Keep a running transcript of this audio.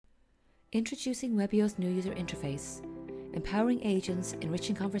Introducing Webio's new user interface. Empowering agents,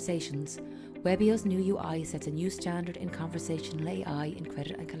 enriching conversations, Webio's new UI sets a new standard in conversational AI in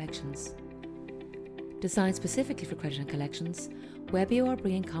credit and collections. Designed specifically for credit and collections, Webio are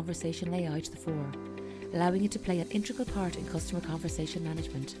bringing conversational AI to the fore, allowing it to play an integral part in customer conversation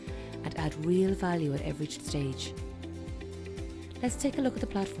management and add real value at every stage. Let's take a look at the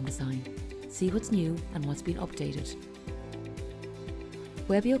platform design, see what's new and what's been updated.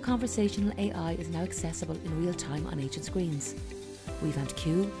 Webio Conversational AI is now accessible in real time on agent screens. Revamped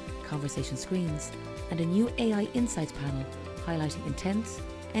queue, conversation screens, and a new AI Insights panel highlighting intents,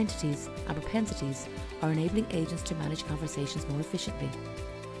 entities, and propensities are enabling agents to manage conversations more efficiently.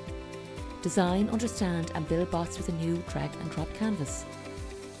 Design, understand, and build bots with a new drag and drop canvas.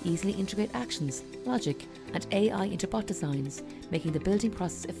 Easily integrate actions, logic, and AI into bot designs, making the building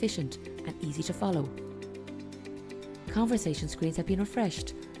process efficient and easy to follow. Conversation screens have been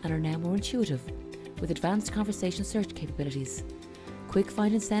refreshed and are now more intuitive, with advanced conversation search capabilities. Quick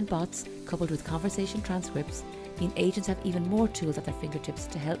find and send bots, coupled with conversation transcripts, mean agents have even more tools at their fingertips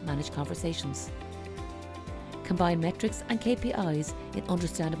to help manage conversations. Combine metrics and KPIs in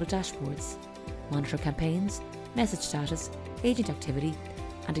understandable dashboards. Monitor campaigns, message status, agent activity,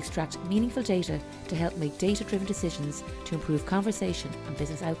 and extract meaningful data to help make data-driven decisions to improve conversation and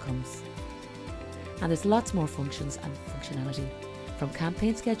business outcomes. And there's lots more functions and functionality, from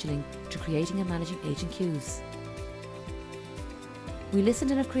campaign scheduling to creating and managing agent queues. We listened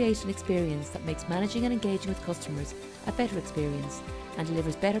and have created an experience that makes managing and engaging with customers a better experience and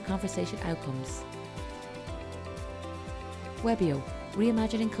delivers better conversation outcomes. Webio,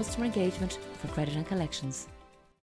 reimagining customer engagement for credit and collections.